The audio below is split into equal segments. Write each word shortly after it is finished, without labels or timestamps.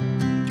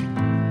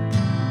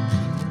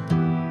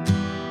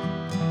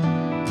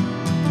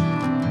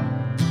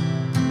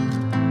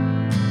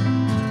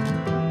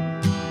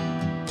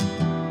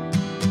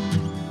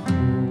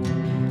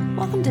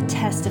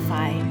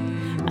Testify.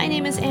 My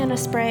name is Anna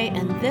Spray,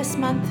 and this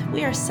month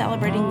we are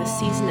celebrating the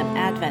season of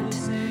Advent.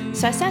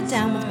 So I sat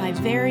down with my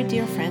very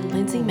dear friend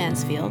Lindsey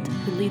Mansfield,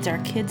 who leads our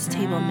Kids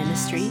Table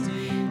ministry,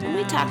 and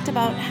we talked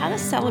about how to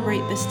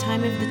celebrate this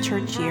time of the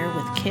church year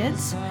with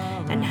kids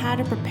and how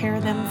to prepare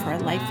them for a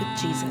life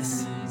with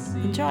Jesus.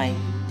 Enjoy!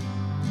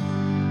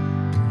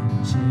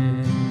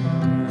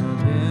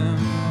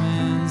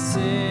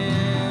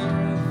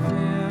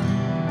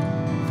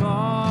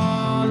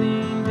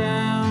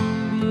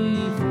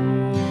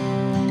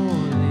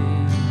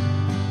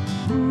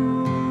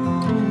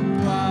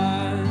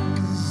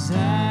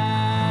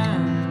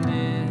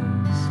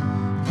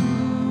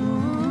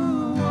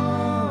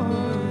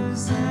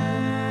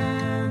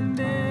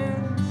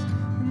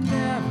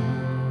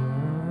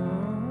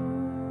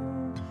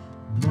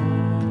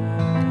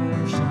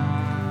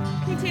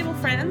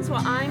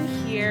 Well, I'm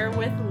here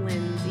with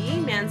Lindsey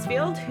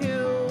Mansfield,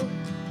 who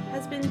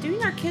has been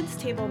doing our kids'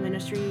 table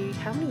ministry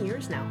how many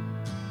years now?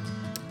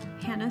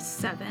 Hannah's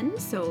 7,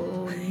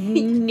 so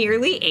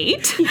nearly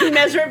 8. You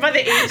measure it by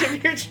the age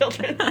of your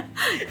children.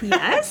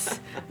 Yes.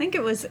 I think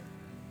it was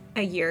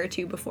a year or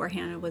two before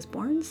Hannah was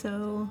born,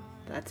 so...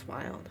 That's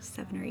wild.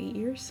 7 or 8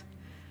 years.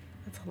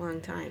 That's a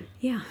long time.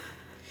 Yeah.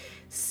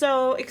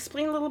 So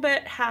explain a little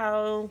bit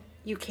how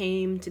you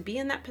came to be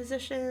in that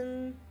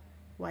position,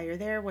 why you're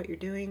there, what you're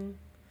doing.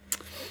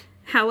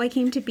 How I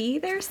came to be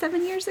there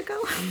 7 years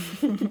ago.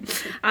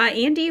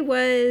 Andy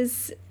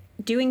was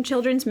doing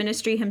children's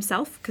ministry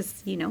himself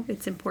because,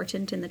 it's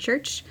important in the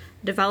church,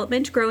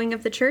 development, growing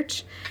of the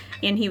church.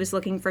 And he was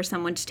looking for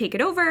someone to take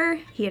it over.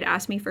 He had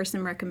asked me for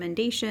some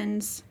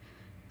recommendations.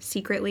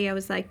 Secretly, I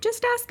was like,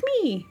 just ask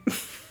me.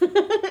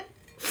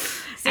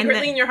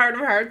 Secretly in your heart of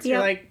hearts, You're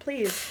like,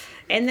 please.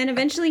 And then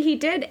eventually he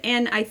did.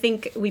 And I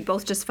think we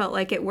both just felt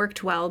like it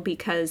worked well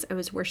because I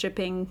was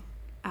worshiping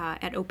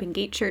at Open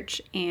Gate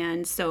Church,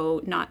 and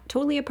so not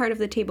totally a part of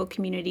the table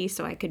community,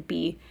 so I could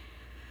be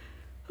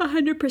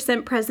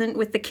 100% present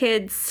with the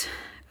kids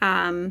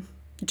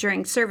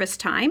during service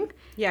time.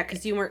 Yeah,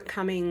 because you weren't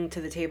coming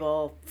to the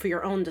table for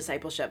your own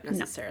discipleship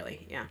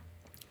necessarily. No.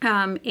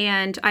 Yeah.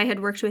 And I had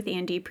worked with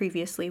Andy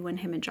previously when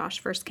him and Josh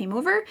first came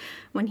over,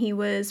 when he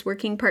was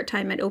working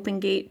part-time at Open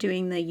Gate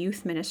doing the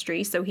youth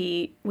ministry, so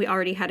we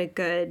already had a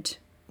good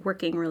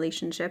working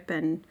relationship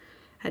and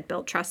had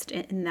built trust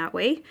in that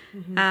way.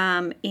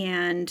 Mm-hmm.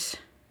 And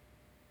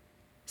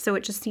so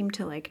it just seemed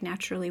to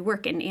naturally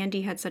work. And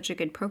Andy had such a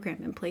good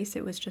program in place.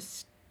 It was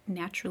just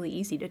naturally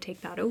easy to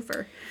take that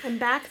over. And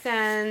back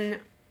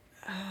then,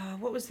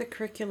 what was the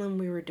curriculum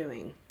we were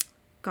doing?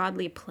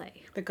 Godly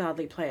Play. The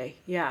Godly Play,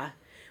 yeah.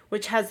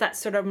 Which has that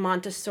sort of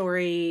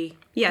Montessori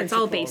Yeah, principles. It's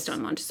all based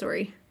on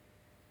Montessori.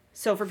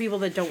 So for people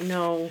that don't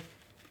know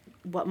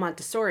what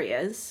Montessori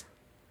is.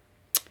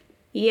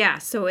 Yeah,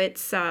 so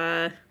it's...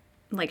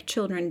 like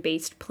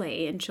children-based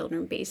play and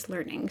children-based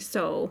learning.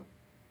 So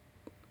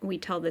we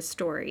tell this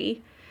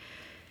story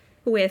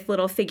with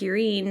little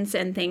figurines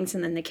and things,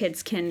 and then the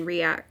kids can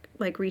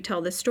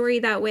retell the story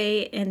that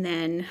way, and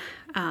then,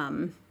 I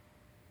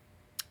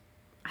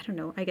don't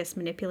know, I guess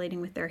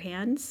manipulating with their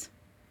hands,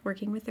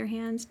 working with their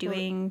hands,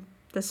 doing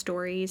the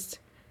stories,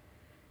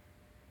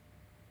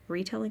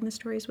 retelling the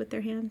stories with their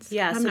hands.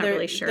 Yeah, I'm not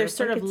really sure. They're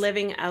sort of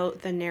living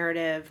out the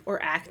narrative,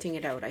 or acting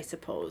it out, I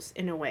suppose,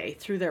 in a way,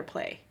 through their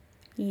play.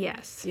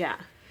 Yes. Yeah.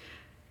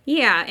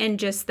 Yeah, and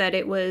just that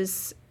it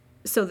was,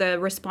 so the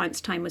response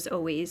time was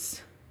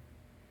always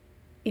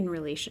in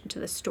relation to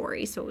the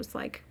story. So it was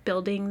like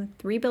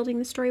rebuilding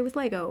the story with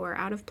Lego or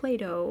out of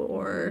Play-Doh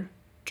or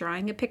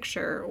drawing a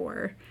picture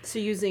or... So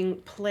using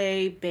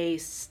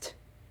play-based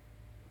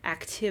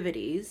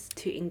activities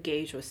to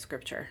engage with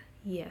Scripture.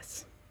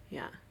 Yes.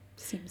 Yeah.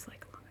 Seems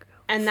like long ago.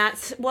 And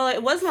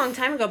it was a long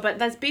time ago, but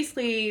that's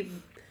basically...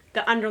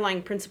 the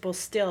underlying principle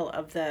still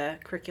of the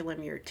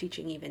curriculum you're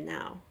teaching even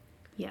now.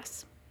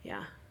 Yes.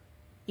 Yeah.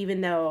 Even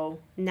though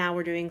now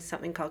we're doing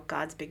something called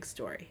God's Big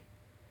Story.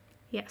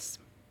 Yes.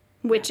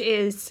 Which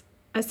is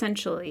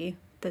essentially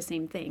the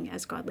same thing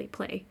as Godly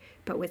Play,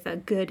 but with a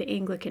good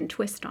Anglican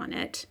twist on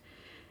it.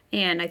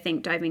 And I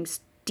think diving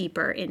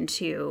deeper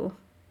into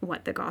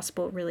what the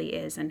gospel really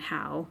is and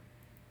how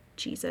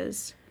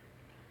Jesus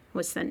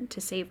was sent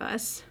to save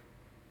us.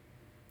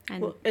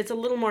 And it's a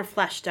little more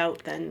fleshed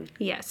out than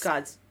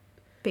God's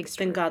Big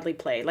Story. Than Godly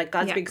Play. Like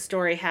God's Big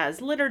Story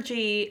has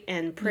liturgy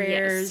and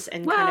prayers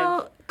and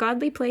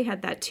Godly Play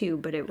had that too,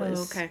 but it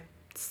was okay.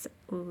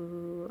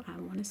 I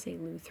want to say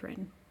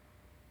Lutheran.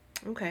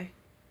 Okay.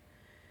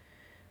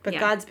 But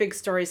God's Big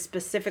Story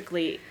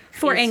specifically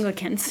for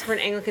Anglicans. For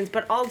Anglicans,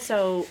 but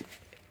also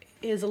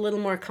is a little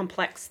more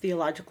complex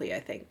theologically,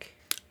 I think.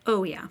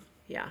 Oh yeah.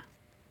 Yeah.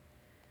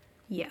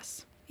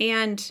 Yes.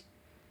 And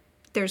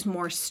there's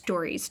more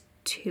stories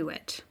to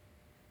it.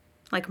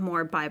 Like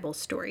more Bible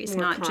stories,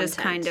 more not content. Just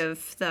kind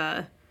of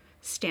the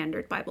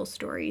standard Bible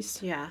stories.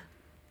 Yeah.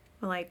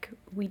 Like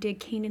we did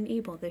Cain and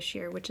Abel this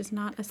year, which is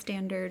not a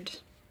standard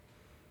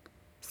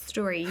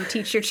story you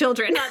teach your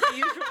children. Not the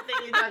usual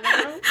thing you talk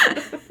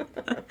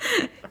about.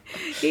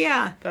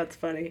 Yeah. That's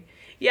funny.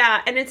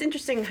 Yeah, and it's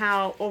interesting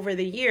how over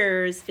the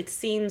years it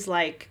seems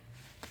like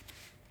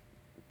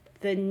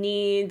the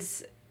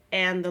needs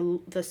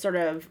and the sort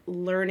of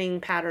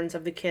learning patterns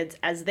of the kids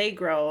as they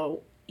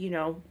grow,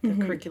 the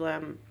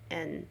curriculum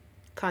and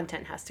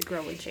content has to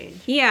grow and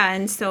change. Yeah,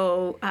 and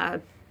so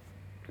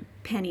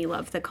Penny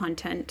Love, the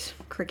content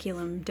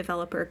curriculum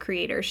developer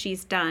creator,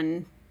 she's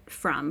done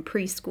from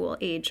preschool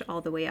age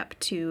all the way up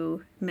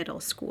to middle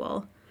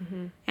school,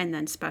 and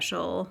then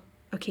special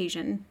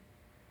occasion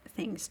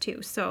things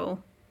too.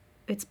 So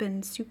it's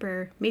been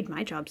made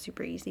my job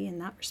super easy in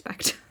that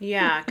respect.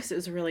 Yeah, because it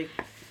was really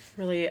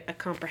a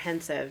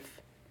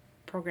comprehensive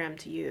program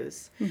to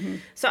use.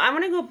 So I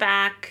want to go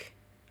back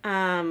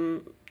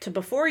to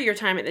before your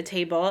time at the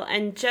table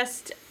and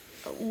just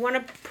want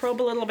to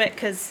probe a little bit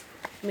because,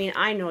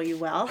 I know you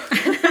well.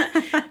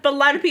 But a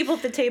lot of people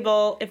at the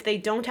table, if they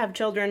don't have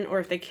children or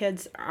if the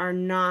kids are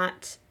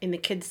not in the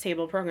kids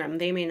table program,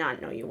 they may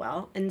not know you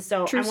well. And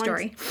so True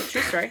story.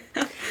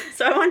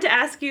 So I want to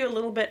ask you a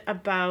little bit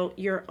about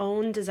your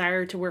own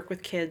desire to work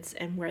with kids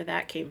and where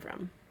that came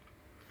from.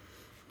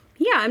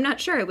 Yeah, I'm not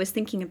sure. I was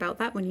thinking about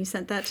that when you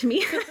sent that to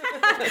me.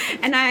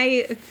 And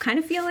I kind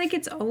of feel like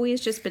it's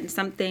always just been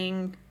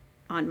something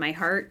on my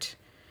heart.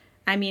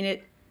 And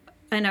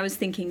I was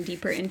thinking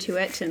deeper into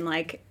it, and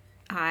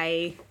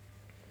I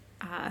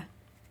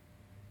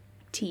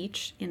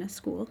teach in a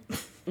school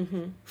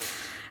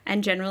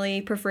and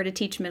generally prefer to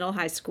teach middle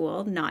high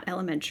school, not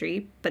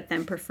elementary, but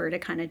then prefer to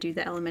kind of do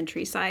the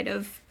elementary side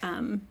of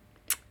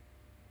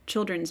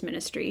children's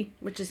ministry.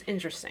 Which is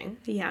interesting.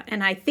 Yeah,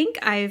 and I think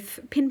I've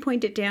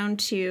pinpointed down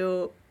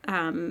to,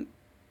 I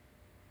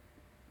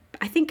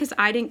think because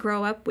I didn't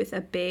grow up with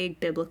a big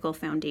biblical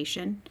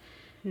foundation.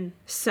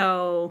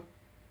 So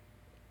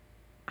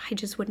I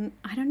just wouldn't,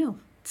 I don't know,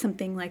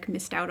 something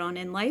missed out on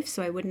in life,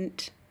 so I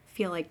wouldn't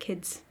feel like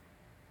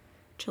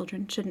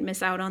children shouldn't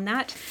miss out on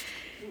that.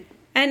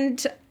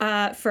 And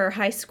for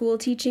high school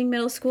teaching,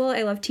 middle school,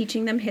 I love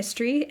teaching them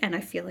history, and I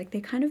feel like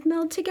they kind of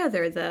meld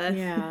together,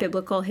 the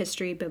biblical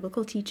history,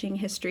 biblical teaching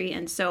history,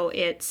 and so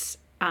it's,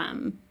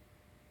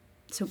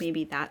 so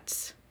maybe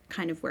that's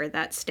kind of where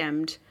that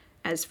stemmed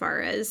as far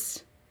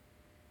as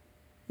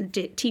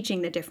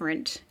teaching the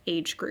different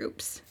age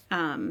groups.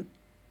 And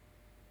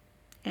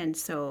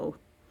so,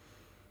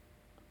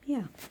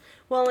 yeah.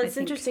 Well, it's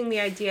interesting, the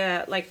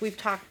idea, we've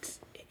talked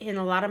in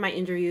a lot of my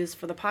interviews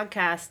for the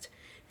podcast,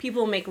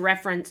 people make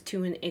reference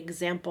to an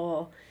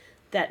example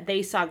that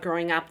they saw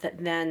growing up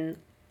that then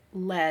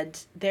led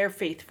their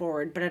faith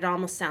forward. But it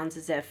almost sounds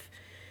as if,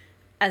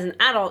 as an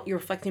adult, you're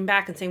reflecting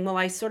back and saying, well,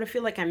 I sort of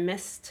feel like I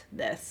missed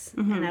this.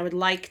 And I would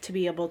like to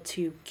be able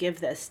to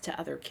give this to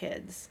other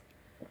kids.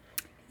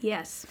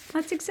 Yes,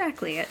 that's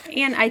exactly it.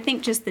 And I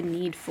think just the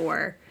need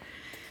for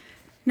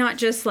not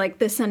just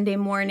the Sunday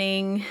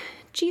morning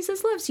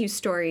Jesus loves you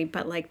story,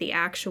 but the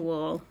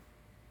actual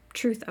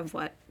truth of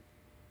what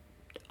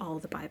all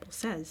the Bible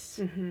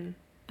says,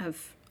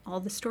 of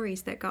all the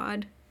stories that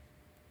God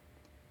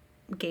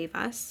gave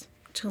us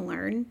to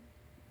learn,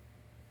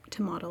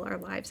 to model our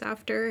lives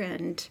after,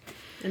 and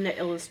to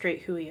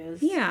illustrate who he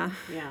is. Yeah.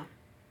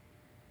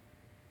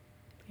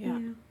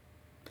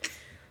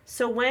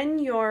 So when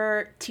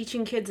you're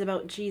teaching kids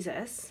about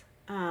Jesus,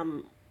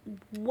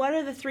 what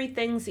are the 3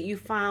 things that you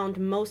found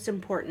most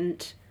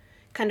important,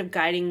 kind of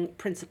guiding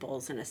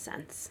principles in a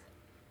sense?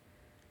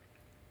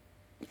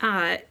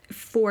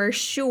 For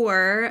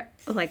sure,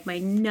 my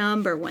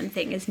number one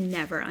thing is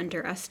never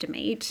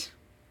underestimate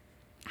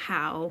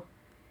how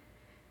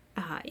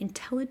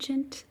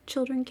intelligent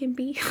children can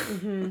be.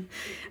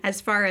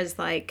 As far as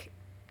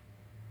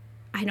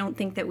I don't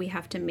think that we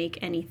have to make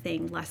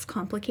anything less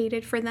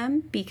complicated for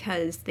them,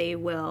 because they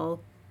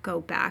will go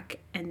back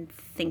and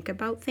think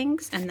about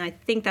things. And I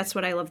think that's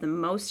what I love the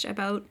most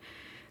about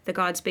the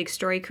God's Big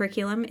Story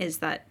curriculum, is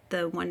that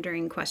the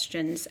wondering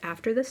questions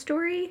after the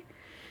story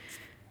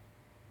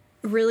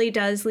really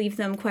does leave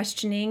them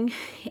questioning.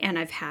 And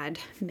I've had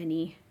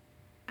many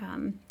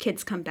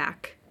kids come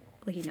back,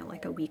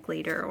 a week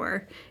later,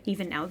 or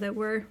even now that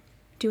we're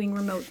doing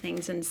remote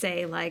things, and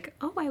say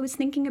oh, I was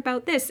thinking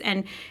about this.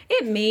 And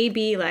it may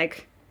be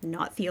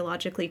not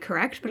theologically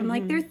correct, but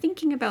I'm they're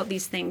thinking about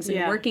these things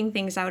and working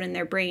things out in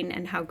their brain.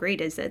 And how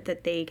great is it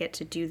that they get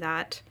to do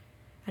that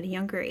at a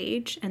younger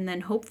age, and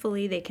then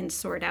hopefully they can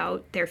sort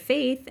out their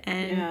faith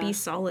and be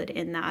solid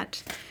in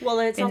that. Well,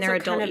 it's in also their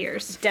adult kind of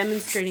years,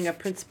 demonstrating a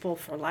principle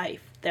for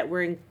life, that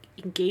we're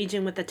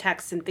engaging with the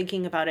text and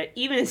thinking about it,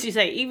 even as you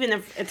say, even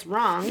if it's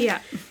wrong.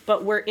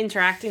 But we're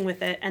interacting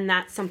with it, and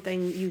that's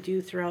something you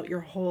do throughout your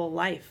whole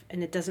life.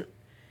 And it doesn't.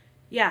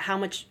 How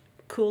much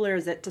cooler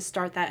is it to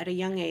start that at a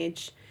young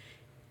age,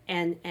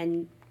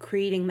 and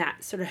creating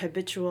that sort of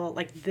habitual,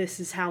 this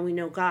is how we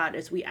know God,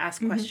 as we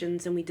ask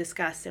questions and we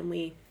discuss and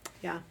we.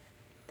 Yeah,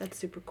 that's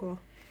super cool.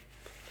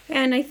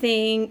 And I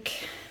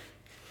think,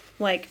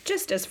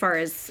 just as far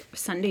as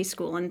Sunday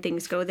school and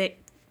things go, that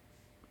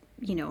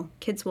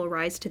kids will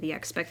rise to the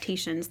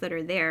expectations that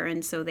are there.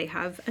 And so they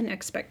have an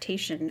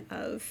expectation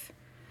of,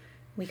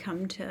 we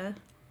come to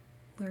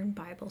learn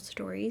Bible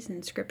stories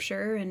and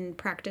scripture and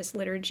practice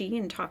liturgy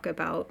and talk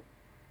about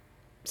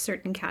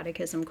certain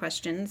catechism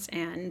questions,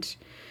 and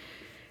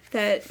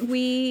that's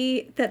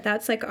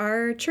like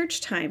our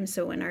church time.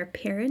 So when our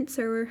parents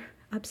are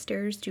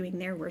upstairs doing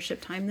their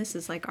worship time, this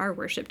is like our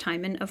worship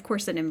time. And of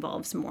course it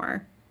involves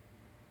more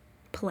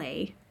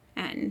play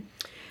and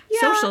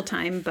social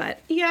time, but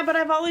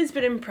I've always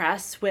been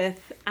impressed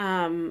with,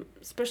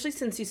 especially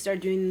since you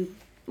started doing,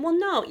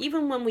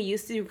 even when we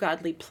used to do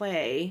godly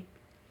play,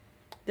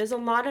 there's a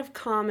lot of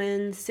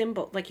common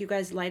symbol, like you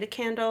guys light a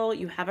candle,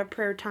 you have a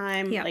prayer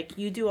time, like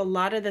you do a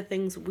lot of the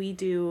things we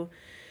do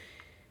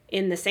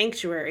in the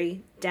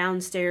sanctuary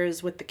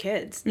downstairs with the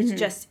kids. It's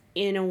just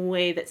in a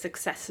way that's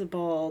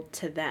accessible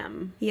to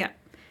them. Yeah.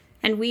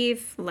 And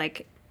we've,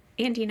 like,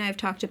 Andy and I have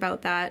talked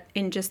about that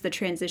in just the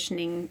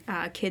transitioning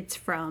kids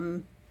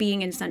from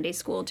being in Sunday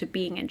school to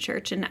being in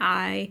church. And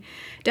I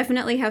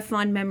definitely have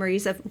fond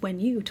memories of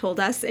when you told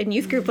us in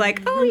youth group,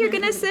 like, oh, you're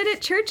going to sit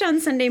at church on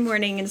Sunday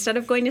morning instead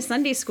of going to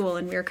Sunday school.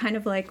 And we were kind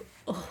of like,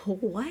 oh,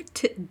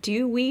 what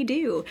do we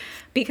do?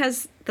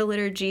 Because the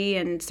liturgy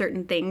and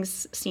certain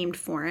things seemed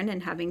foreign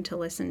and having to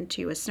listen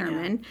to a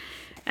sermon.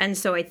 Yeah. And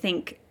so I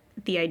think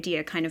the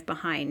idea kind of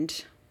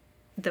behind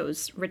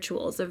those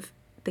rituals of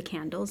the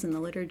candles and the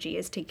liturgy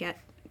is to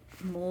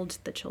mold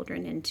the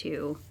children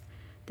into,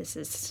 this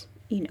is,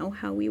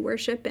 how we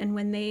worship. And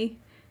when they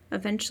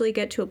eventually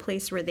get to a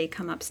place where they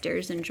come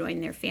upstairs and join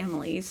their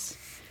families,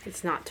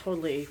 it's not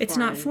totally foreign. It's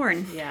not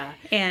foreign. Yeah.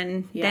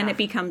 And then it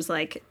becomes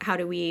like, how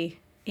do we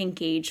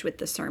engage with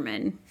the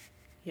sermon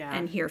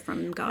and hear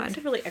from God? That's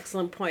a really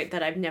excellent point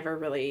that I've never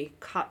really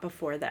caught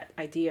before, that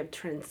idea of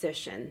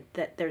transition,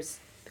 that there's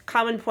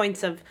common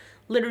points of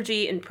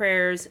liturgy and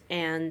prayers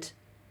and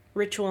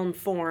ritual and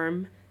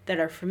form that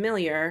are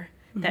familiar,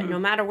 that no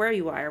matter where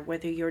you are,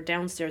 whether you're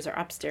downstairs or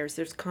upstairs,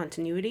 there's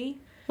continuity.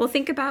 Well,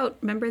 think about,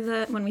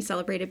 remember when we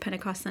celebrated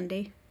Pentecost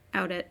Sunday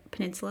out at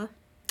Peninsula?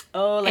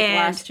 Oh,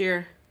 last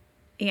year.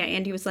 Yeah,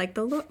 Andy was like,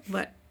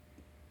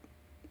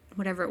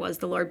 whatever it was,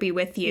 the Lord be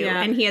with you.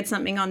 Yeah. And he had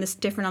something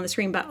different on the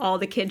screen, but all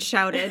the kids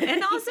shouted,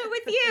 and also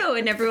with you.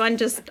 And everyone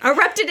just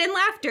erupted in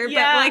laughter,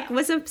 but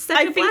was such a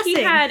blessing. I think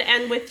he had,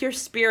 and with your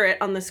spirit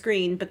on the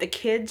screen, but the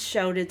kids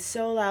shouted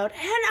so loud,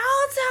 and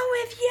also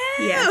with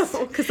you. Yes,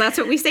 because that's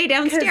what we say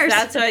downstairs.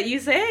 That's what you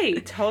say.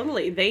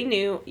 Totally. They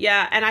knew.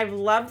 Yeah, and I've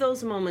loved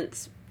those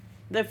moments,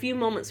 the few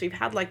moments we've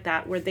had like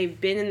that, where they've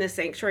been in the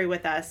sanctuary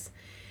with us,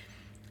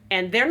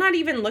 and they're not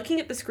even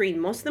looking at the screen.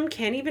 Most of them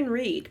can't even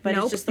read, but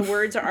It's just the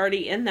words are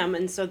already in them,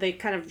 and so they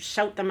kind of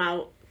shout them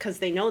out because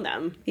they know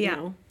them.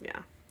 Yeah. Yeah.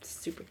 It's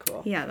super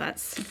cool. Yeah,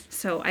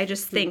 so I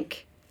just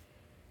think,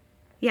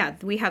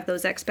 we have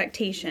those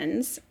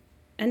expectations,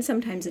 and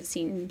sometimes it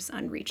seems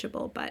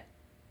unreachable, but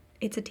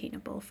it's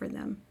attainable for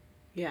them.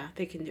 Yeah,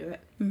 they can do it.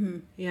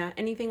 Mm-hmm. Yeah.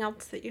 Anything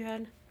else that you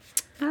had?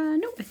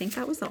 No, I think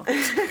that was all.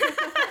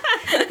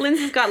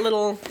 Lindsay's got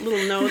little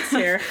notes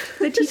here.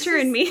 The teacher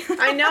in me.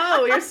 I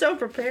know, you're so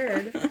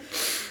prepared.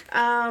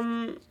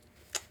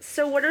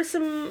 So what are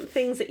some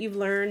things that you've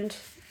learned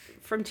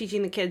from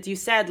teaching the kids? You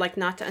said, like,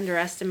 not to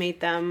underestimate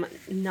them,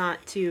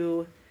 not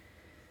to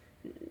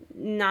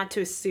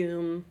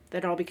assume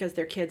that all because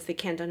they're kids they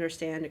can't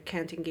understand or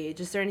can't engage.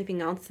 Is there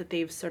anything else that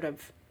they've sort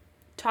of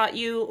taught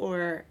you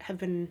or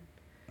have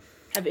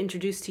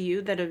introduced to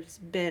you that has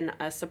been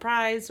a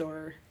surprise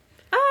or?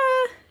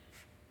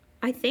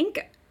 I think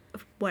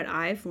what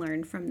I've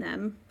learned from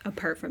them,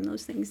 apart from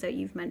those things that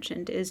you've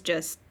mentioned, is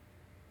just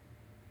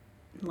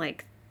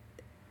like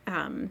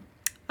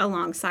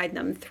alongside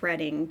them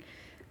threading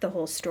the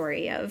whole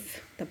story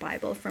of the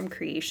Bible from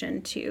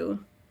creation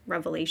to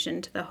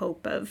Revelation to the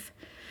hope of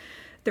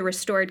the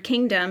restored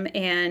kingdom.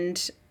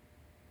 And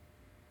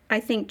I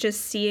think just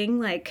seeing,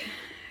 like,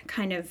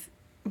 kind of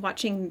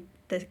watching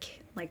the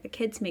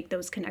kids make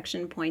those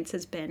connection points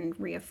has been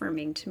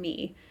reaffirming to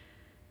me.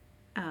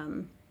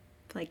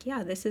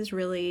 This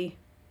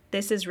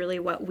is really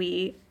what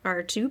we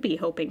are to be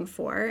hoping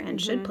for and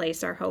should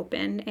place our hope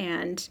in.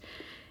 And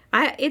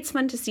it's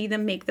fun to see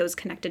them make those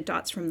connected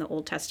dots from the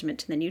Old Testament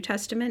to the New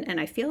Testament. And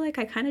I feel like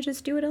I kind of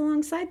just do it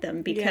alongside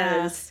them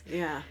because,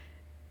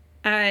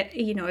 I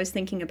was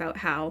thinking about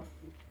how,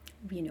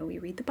 we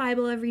read the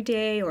Bible every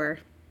day, or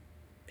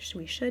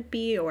we should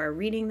be, or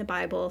reading the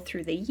Bible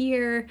through the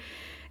year,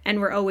 and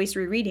we're always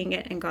rereading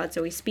it and God's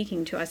always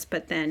speaking to us,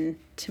 but then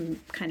to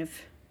kind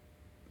of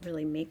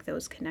really make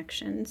those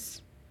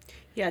connections.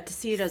 Yeah, to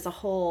see it as a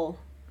whole.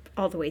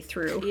 All the way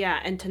through. Yeah,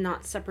 and to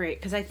not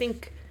separate. Because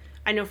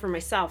I know for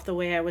myself, the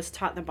way I was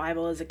taught the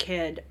Bible as a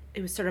kid,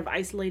 it was sort of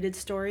isolated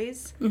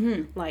stories.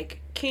 Mm-hmm.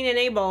 Like Cain and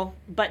Abel,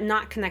 but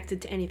not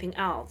connected to anything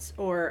else.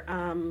 Or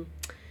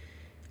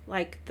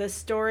like the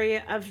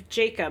story of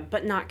Jacob,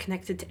 but not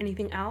connected to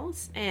anything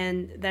else.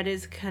 And that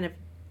is kind of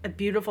a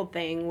beautiful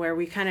thing where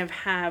we kind of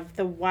have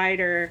the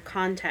wider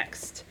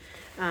context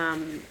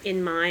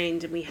in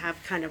mind, and we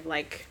have kind of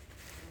like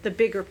the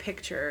bigger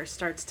picture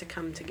starts to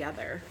come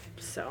together.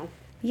 So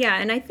Yeah,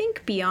 and I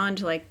think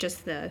beyond like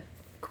just the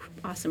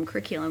awesome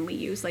curriculum we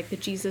use, like the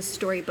Jesus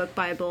Storybook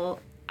Bible,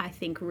 I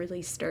think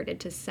really started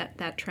to set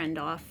that trend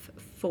off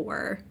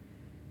for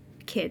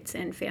kids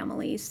and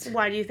families.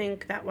 Why do you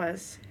think that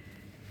was?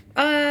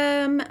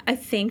 I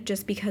think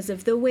just because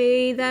of the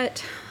way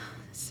that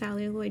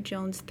Sally Lloyd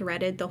Jones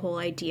threaded the whole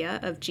idea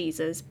of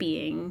Jesus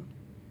being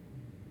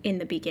in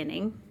the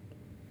beginning,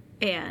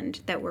 and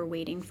that we're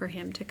waiting for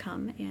him to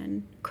come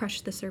and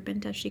crush the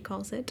serpent, as she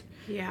calls it.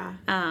 Yeah.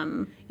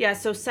 Yeah,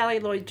 so Sally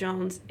Lloyd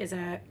Jones is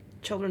a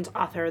children's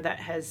author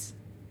that has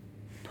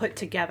put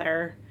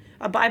together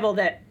a Bible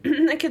that,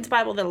 a kid's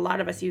Bible that a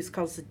lot of us use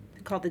called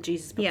the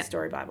Jesus Book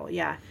Story Bible.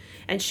 Yeah.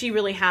 And she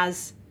really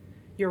has,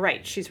 you're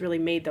right, she's really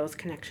made those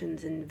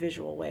connections in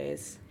visual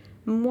ways.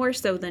 More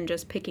so than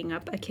just picking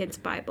up a kid's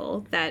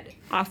Bible that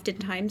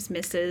oftentimes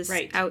misses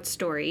out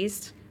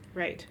stories.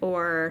 Right.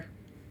 Or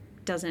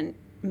doesn't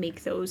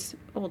make those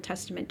Old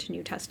Testament to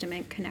New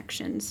Testament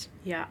connections.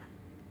 Yeah.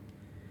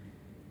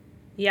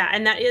 Yeah,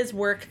 and that is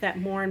work that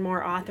more and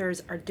more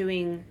authors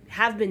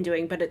have been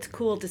doing, but it's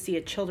cool to see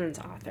a children's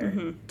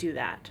author do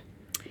that.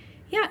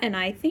 Yeah, and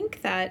I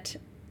think that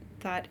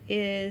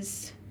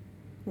is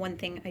one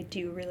thing I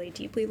do really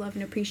deeply love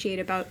and appreciate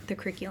about the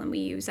curriculum we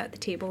use at the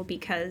table,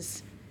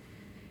 because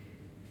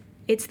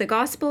it's the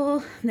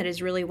gospel that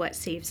is really what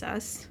saves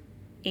us.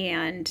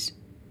 And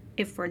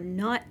if we're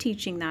not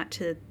teaching that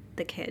to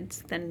the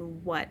kids,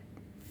 then what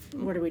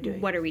are we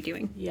doing? What are we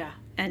doing? Yeah.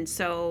 And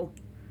so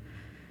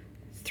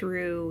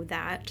through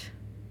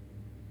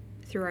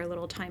our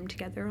little time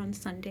together on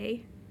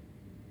Sunday,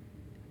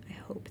 I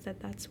hope that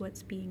that's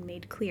what's being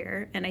made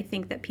clear. And I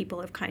think that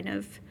people have kind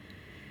of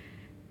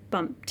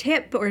bumped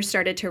hip or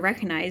started to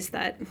recognize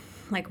that,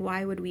 like,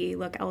 why would we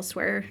look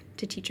elsewhere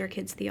to teach our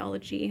kids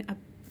theology?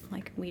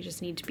 Like, we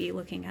just need to be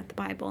looking at the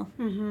Bible.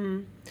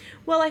 Mm-hmm.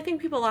 Well, I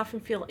think people often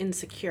feel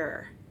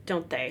insecure,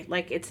 don't they?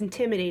 Like, it's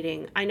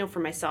intimidating. I know for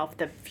myself,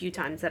 the few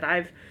times that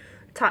I've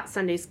taught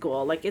Sunday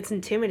school, like, it's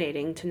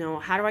intimidating to know,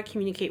 how do I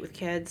communicate with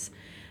kids?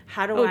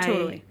 How do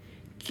I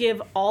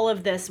give all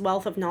of this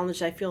wealth of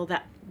knowledge I feel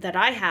that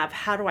I have?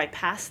 How do I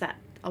pass that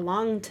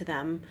along to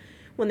them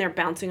when they're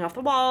bouncing off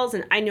the walls?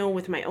 And I know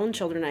with my own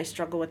children, I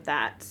struggle with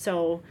that.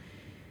 So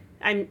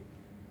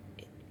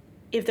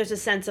if there's a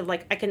sense of,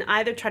 like, I can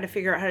either try to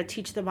figure out how to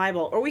teach the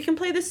Bible, or we can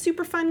play this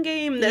super fun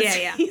game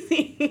that's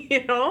easy,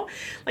 you know?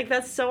 Like,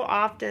 that's so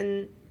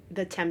often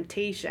the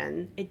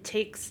temptation. It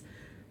takes,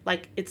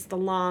 like, it's the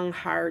long,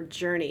 hard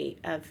journey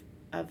of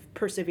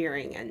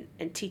persevering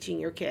and teaching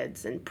your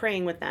kids and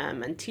praying with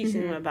them and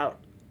teaching them about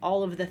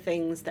all of the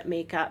things that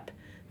make up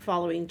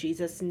following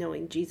Jesus,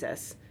 knowing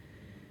Jesus.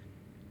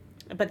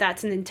 But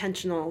that's an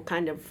intentional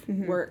kind of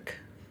work.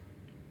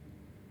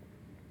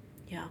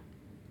 Yeah.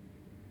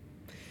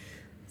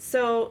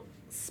 So,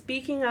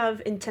 speaking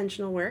of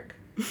intentional work,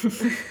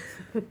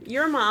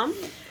 you're a mom.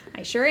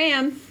 I sure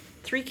am.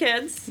 3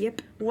 kids.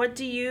 Yep. What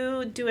do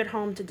you do at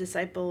home to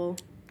disciple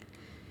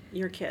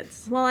your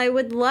kids? Well, I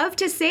would love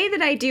to say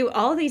that I do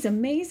all these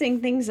amazing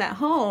things at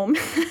home.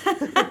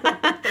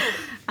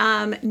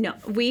 No,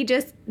 we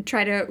just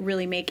try to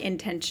really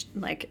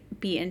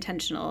be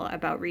intentional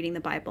about reading the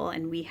Bible,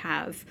 and we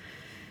have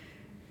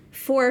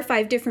 4 or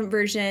 5 different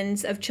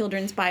versions of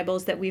children's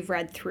Bibles that we've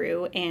read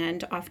through,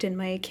 and often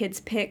my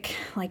kids pick,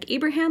 like,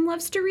 Abraham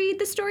loves to read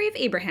the story of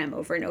Abraham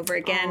over and over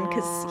again,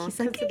 because he's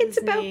like,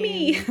 it's about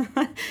me.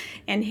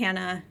 And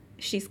Hannah,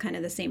 she's kind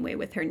of the same way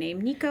with her name,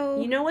 Nico.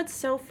 You know what's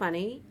so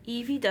funny?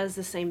 Evie does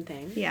the same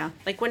thing. Yeah.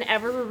 Like,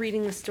 whenever we're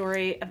reading the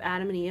story of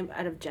Adam and Eve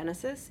out of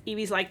Genesis,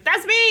 Evie's like,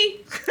 that's me!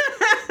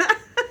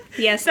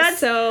 Yes, that's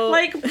so,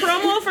 like,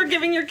 promo for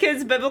giving your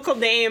kids biblical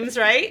names,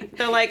 right?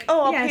 They're like,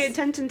 oh, I'll pay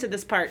attention to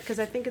this part because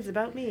I think it's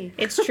about me.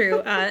 It's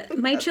true.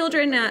 My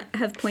children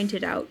have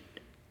pointed out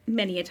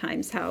many a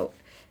times how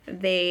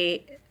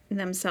they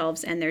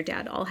themselves and their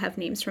dad all have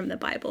names from the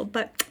Bible,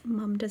 but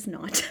Mom does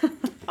not.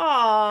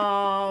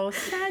 Oh,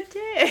 sad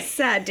day.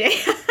 Sad day.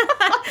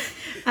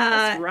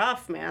 That's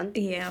rough, man.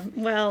 Yeah.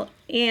 Well,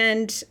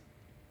 and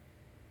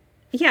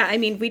yeah, I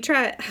mean, we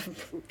try.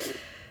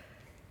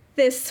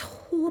 This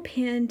whole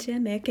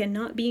pandemic and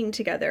not being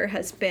together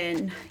has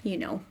been,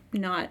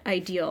 not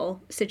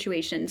ideal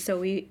situation. So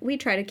we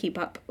try to keep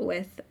up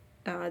with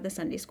the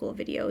Sunday school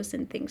videos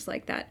and things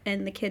like that.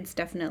 And the kids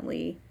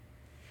definitely,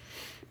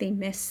 they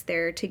miss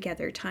their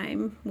together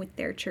time with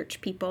their church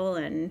people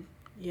and,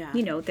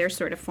 their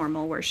sort of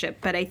formal worship.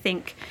 But I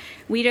think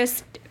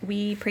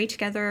we pray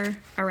together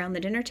around the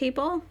dinner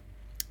table.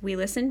 We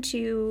listen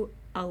to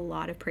a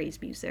lot of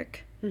praise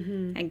music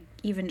and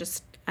even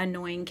just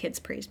annoying kids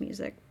praise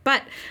music,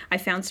 but I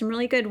found some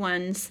really good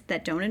ones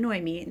that don't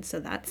annoy me, and so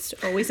that's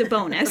always a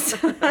bonus.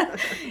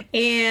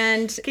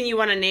 And can you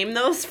want to name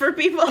those for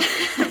people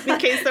in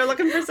case they're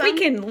looking for some? We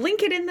can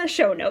link it in the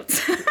show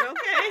notes.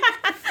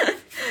 Okay.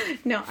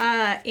 No,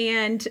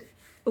 and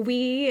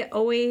we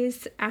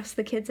always ask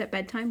the kids at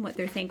bedtime what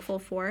they're thankful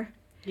for.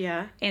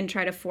 Yeah. And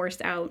try to force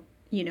out,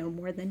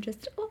 more than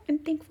just, I'm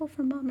thankful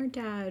for Mom or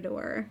Dad,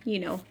 or,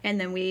 and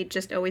then we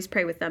just always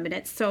pray with them. And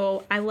it's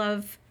so, I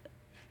love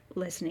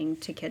listening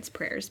to kids'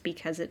 prayers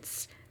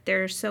because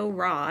they're so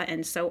raw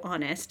and so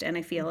honest, and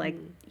I feel like,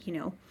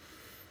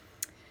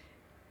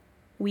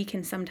 we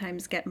can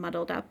sometimes get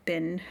muddled up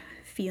in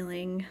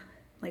feeling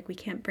like we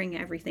can't bring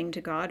everything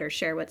to God or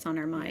share what's on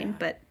our mind,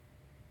 but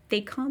they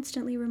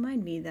constantly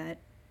remind me that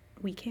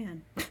we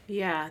can.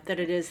 Yeah, that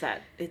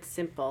it's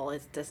simple.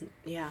 It doesn't,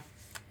 yeah.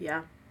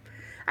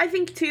 I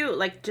think, too,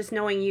 like, just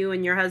knowing you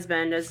and your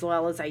husband as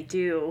well as I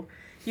do,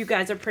 you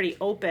guys are pretty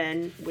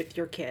open with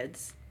your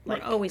kids.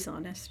 Like, we're always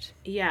honest.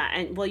 Yeah,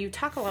 and, well, you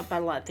talk about a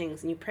lot of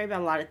things, and you pray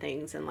about a lot of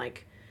things, and,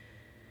 like,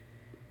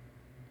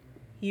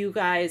 you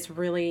guys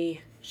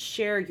really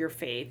share your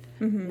faith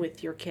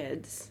with your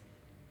kids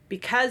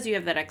because you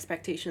have that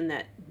expectation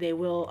that they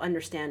will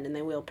understand and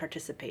they will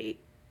participate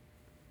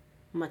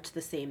much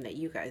the same that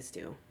you guys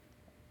do.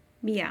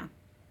 Yeah,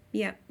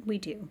 we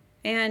do.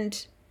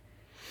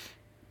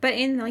 But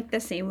in, like, the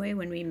same way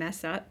when we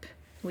mess up,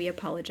 we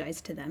apologize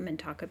to them and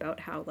talk about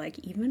how, like,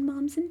 even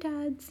moms and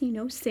dads,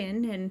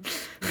 sin, and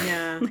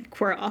like,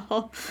 we're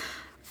all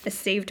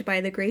saved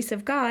by the grace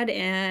of God,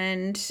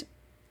 and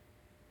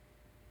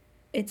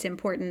it's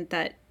important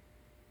that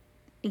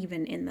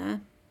even in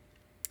the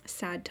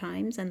sad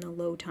times and the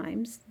low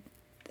times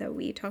that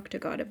we talk to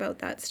God about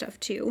that stuff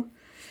too.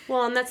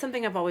 Well, and that's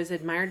something I've always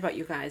admired about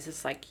you guys,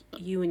 is like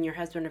you and your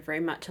husband are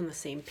very much on the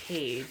same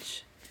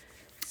page.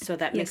 So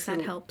that makes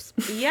that helps.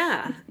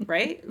 Yeah,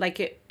 right? Like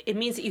it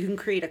means that you can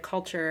create a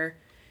culture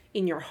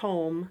in your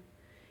home.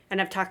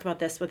 And I've talked about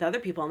this with other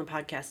people on the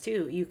podcast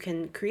too. You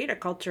can create a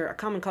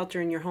common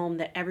culture in your home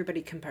that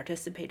everybody can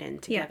participate in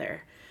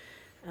together.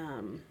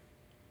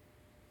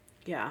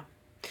 Yeah.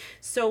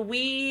 So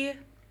we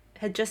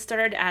had just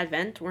started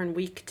Advent. We're in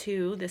week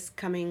 2 this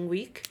coming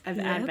week of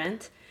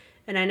Advent.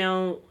 And I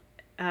know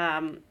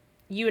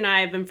you and I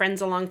have been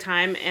friends a long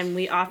time, and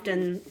we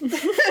often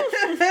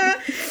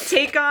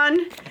take on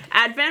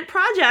Advent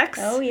projects.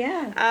 Oh,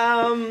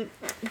 yeah.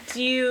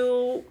 Do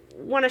you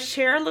want to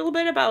share a little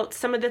bit about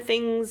some of the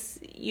things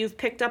you've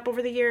picked up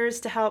over the years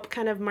to help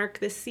kind of mark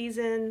this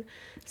season?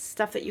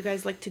 Stuff that you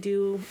guys like to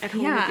do at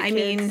home with the kids? I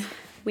mean,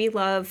 we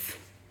love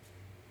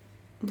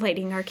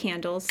lighting our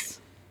candles.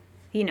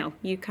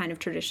 You kind of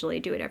traditionally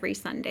do it every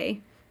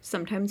Sunday.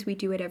 Sometimes we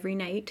do it every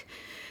night.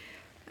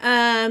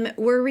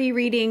 We're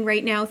rereading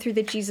right now through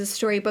the Jesus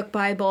Storybook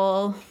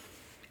Bible,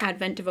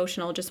 Advent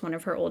Devotional, just one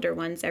of her older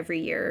ones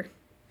every year.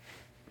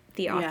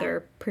 The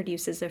author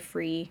produces a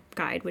free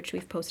guide, which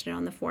we've posted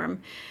on the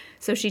forum.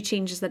 So she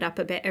changes it up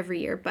a bit every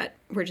year, but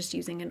we're just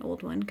using an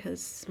old one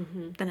because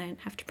then I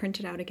have to print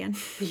it out again.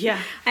 Yeah.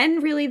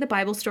 And really, the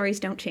Bible stories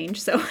don't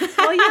change, so.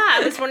 Well, yeah,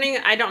 I was wondering,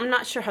 I'm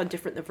not sure how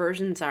different the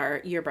versions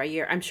are year by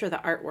year. I'm sure the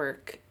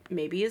artwork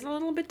maybe is a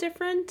little bit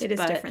different. It is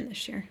different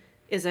this year.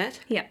 Is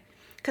it? Yeah.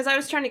 Because I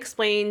was trying to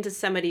explain to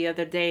somebody the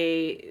other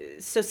day,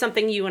 so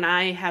something you and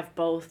I have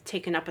both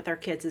taken up with our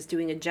kids is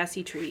doing a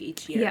Jessie tree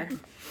each year. Yeah.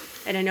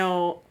 And I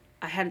know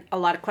I had a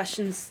lot of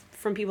questions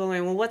from people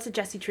going, well, what's a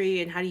Jessie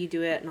tree and how do you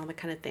do it and all that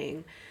kind of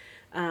thing.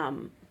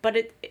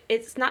 But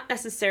it's not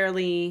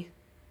necessarily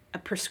a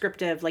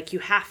prescriptive, like you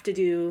have to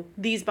do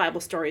these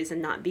Bible stories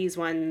and not these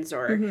ones,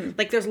 or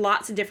like there's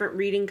lots of different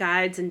reading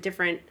guides and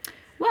different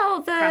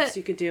crafts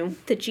you could do.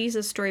 The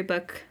Jesus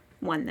Storybook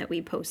one that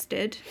we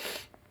posted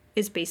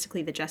is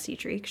basically the Jessie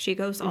tree. She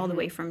goes all the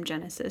way from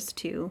Genesis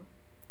to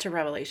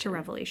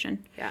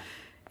Revelation. Yeah.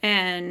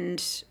 And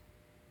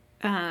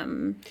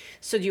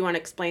so do you want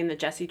to explain the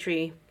Jessie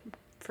tree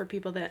for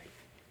people that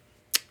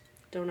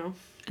don't know?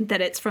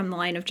 That it's from the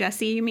line of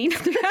Jesse, you mean?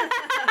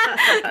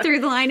 Through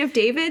the line of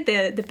David,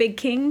 the big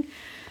king?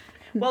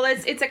 Well,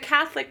 it's a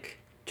Catholic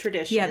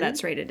tradition. Yeah,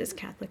 that's right. It is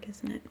Catholic,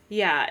 isn't it?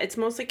 Yeah, it's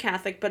mostly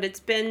Catholic, but it's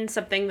been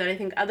something that I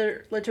think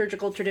other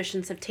liturgical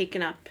traditions have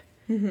taken up.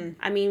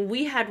 I mean,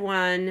 we had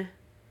one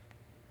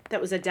that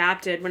was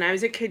adapted when I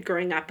was a kid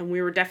growing up, and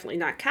we were definitely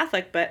not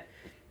Catholic, but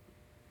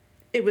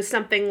it was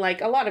something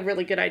like a lot of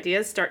really good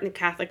ideas start in the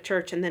Catholic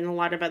Church, and then a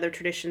lot of other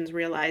traditions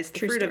realized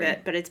the fruit of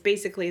it. But it's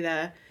basically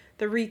the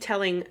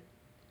retelling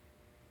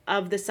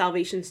of the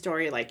salvation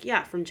story, like,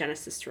 from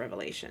Genesis to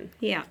Revelation.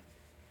 Yeah.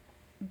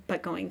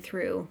 But going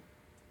through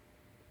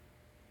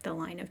the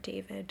line of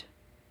David,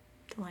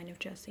 the line of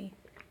Jesse.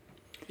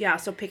 Yeah,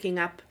 so picking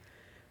up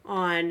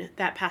on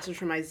that passage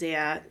from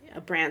Isaiah, a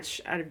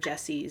branch out of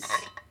Jesse's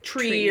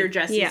tree or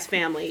Jesse's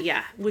family,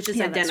 which is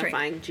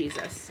identifying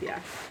Jesus, So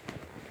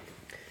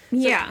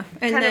and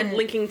kind of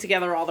linking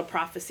together all the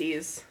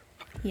prophecies.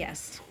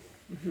 Yes.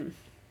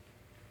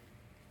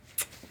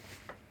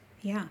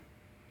 Yeah.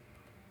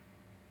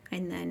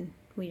 And then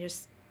we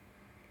just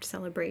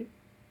celebrate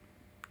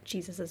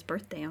Jesus'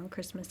 birthday on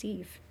Christmas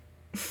Eve.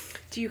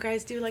 Do you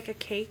guys do like a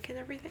cake and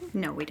everything?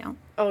 No, we don't.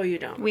 Oh, you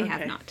don't? We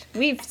have not.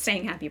 We've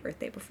sang happy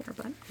birthday before,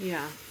 but.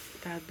 Yeah,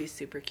 that would be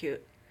super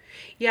cute.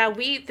 Yeah,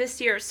 this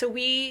year, so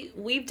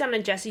we've done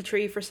a Jessie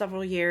tree for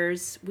several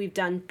years. We've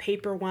done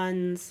paper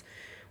ones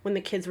when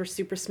the kids were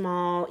super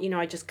small.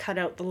 I just cut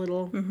out the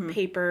little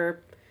paper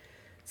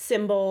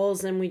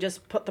symbols and we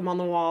just put them on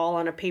the wall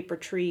on a paper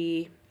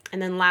tree.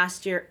 And then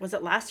last year, was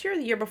it last year or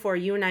the year before,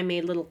 you and I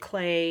made little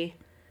clay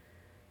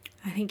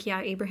I think,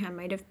 Abraham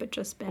might have, but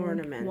just been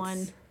ornaments.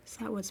 one.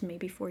 So that was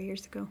maybe 4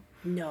 years ago.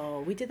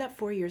 No, we did that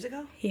 4 years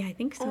ago? Yeah, I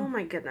think so. Oh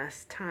my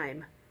goodness,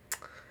 time.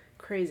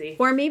 Crazy.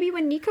 Or maybe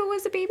when Nico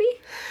was a baby?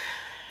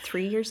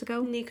 3 years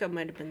ago? Nico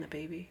might have been the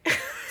baby.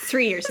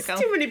 3 years ago.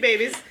 Too many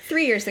babies.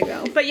 3 years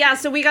ago. But yeah,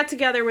 so we got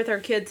together with our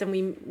kids and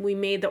we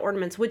made the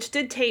ornaments, which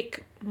did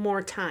take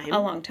more time. A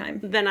long time.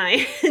 Than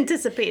I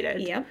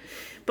anticipated. Yep.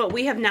 But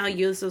we have now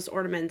used those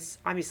ornaments,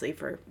 obviously,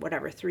 for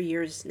 3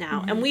 years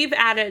now. And we've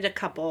added a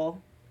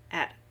couple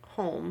at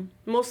home,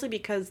 mostly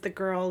because the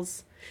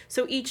girls...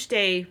 So each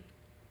day,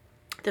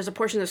 there's a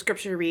portion of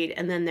scripture to read,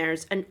 and then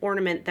there's an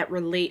ornament that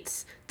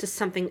relates to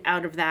something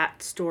out of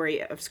that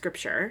story of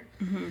scripture.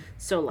 Mm-hmm.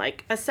 So,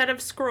 like, a set of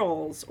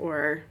scrolls,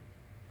 or...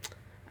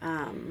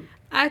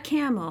 a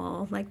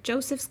camel, like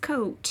Joseph's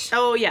coat.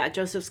 Oh, yeah,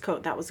 Joseph's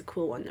coat. That was a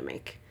cool one to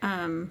make.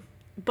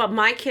 But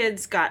my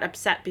kids got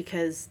upset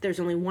because there's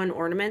only one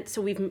ornament, so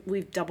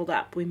we've doubled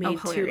up. We made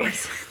two.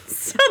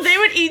 So they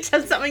would each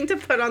have something to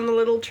put on the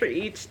little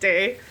tree each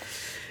day.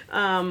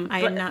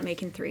 I am not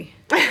making 3.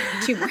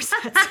 2 more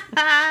sets.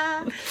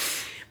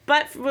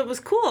 But what was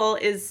cool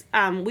is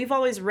we've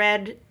always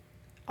read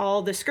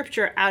all the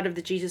scripture out of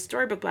the Jesus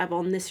Storybook Bible,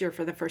 and this year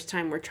for the first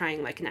time we're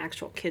trying like an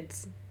actual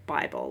kids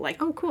Bible.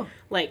 Like, oh, cool.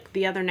 Like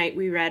the other night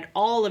we read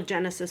all of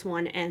Genesis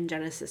 1 and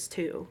Genesis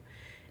 2.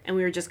 And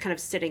we were just kind of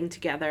sitting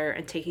together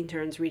and taking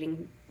turns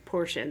reading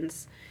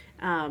portions.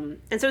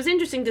 And so it's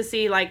interesting to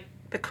see, like,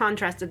 the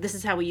contrast of this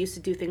is how we used to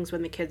do things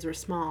when the kids were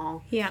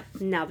small. Yeah.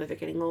 Now that they're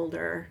getting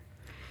older.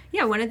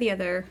 Yeah, one of the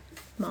other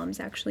moms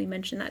actually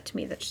mentioned that to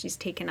me, that she's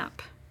taken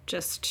up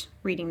just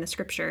reading the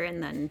scripture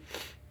and then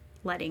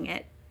letting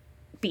it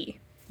be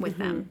with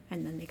them.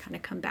 And then they kind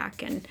of come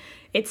back. And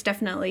it's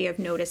definitely, I've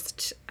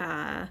noticed...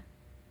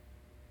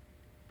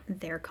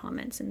 their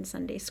comments in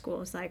Sunday school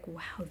was like,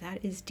 wow,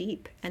 that is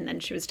deep. And then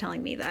she was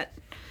telling me that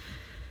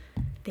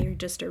they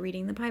just are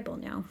reading the Bible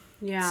now.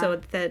 Yeah. So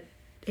that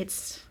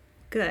it's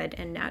good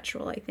and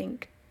natural, I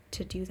think,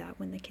 to do that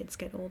when the kids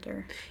get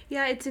older.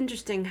 Yeah, it's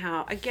interesting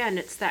how, again,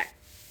 it's that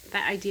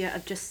idea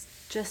of just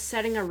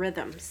setting a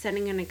rhythm,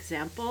 setting an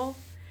example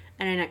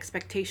and an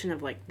expectation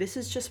of, like, this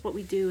is just what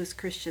we do as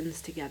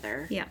Christians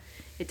together. Yeah.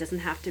 It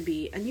doesn't have to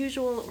be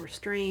unusual or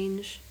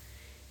strange.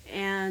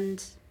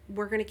 And...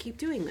 we're going to keep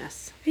doing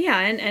this. Yeah,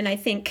 and I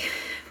think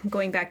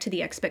going back to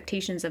the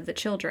expectations of the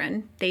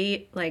children,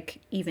 they, like,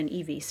 even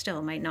Evie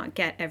still might not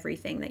get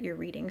everything that you're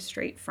reading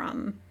straight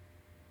from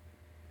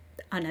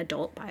an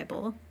adult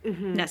Bible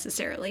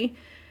necessarily,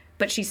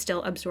 but she's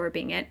still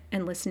absorbing it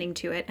and listening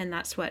to it. And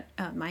that's what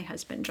my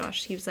husband,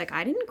 Josh, he was like,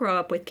 I didn't grow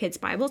up with kids'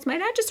 Bibles. My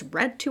dad just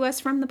read to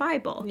us from the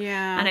Bible.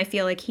 Yeah. And I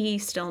feel like he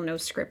still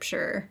knows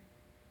scripture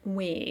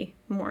way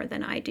more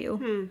than I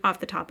do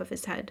off the top of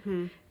his head.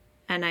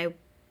 And I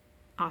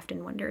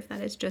often wonder if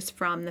that is just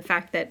from the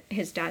fact that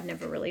his dad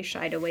never really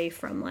shied away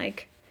from,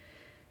 like,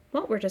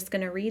 well, we're just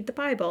going to read the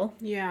Bible.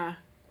 Yeah.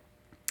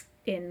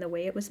 In the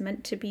way it was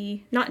meant to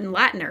be, not in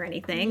Latin or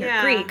anything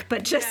or Greek,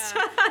 but just...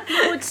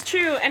 No, it's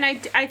true. And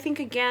I think,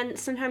 again,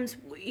 sometimes,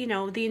 you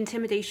know, the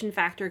intimidation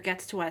factor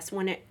gets to us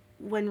when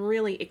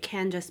really it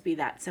can just be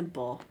that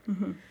simple.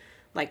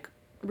 Like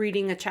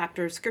reading a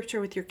chapter of scripture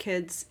with your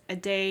kids a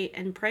day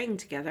and praying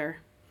together.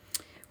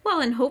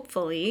 Well, and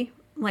hopefully,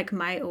 like,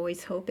 my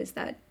always hope is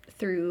that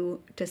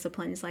through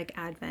disciplines like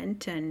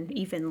Advent and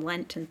even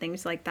Lent and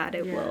things like that,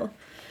 it will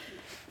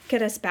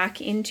get us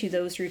back into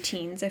those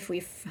routines if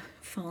we've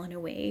fallen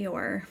away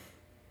or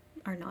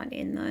are not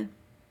in the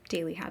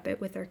daily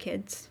habit with our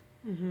kids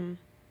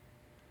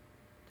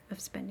of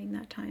spending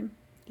that time.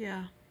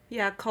 Yeah.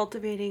 Yeah,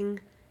 cultivating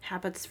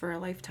habits for a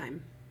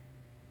lifetime.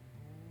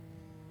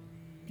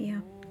 Yeah.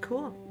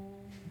 Cool.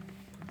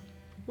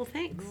 Well,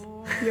 thanks.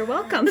 You're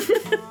welcome.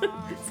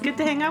 It's good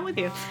to hang out with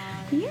you.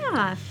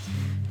 Yeah.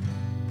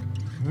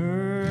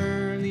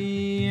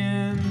 Early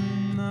in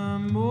the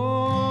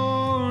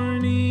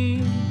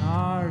morning,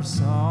 our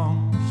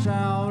song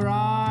shall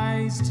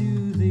rise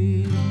to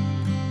thee.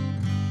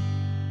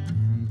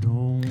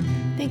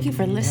 Thank you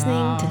for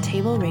listening to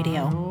Table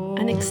Radio,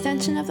 an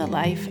extension of the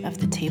life of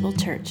the Table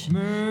Church,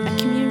 a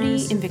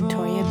community in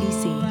Victoria,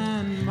 BC.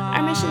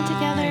 Our mission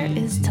together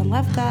is to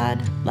love God,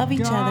 love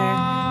each other,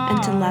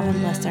 and to love and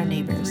bless our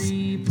neighbors,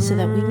 so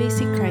that we may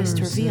see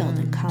Christ revealed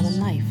in common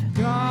life.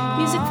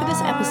 Music for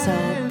this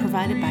episode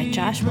provided by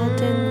Josh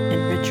Wilton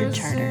and Richard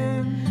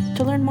Charter.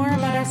 To learn more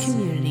about our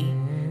community,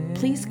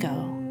 please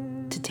go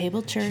to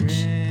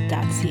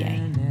tablechurch.ca.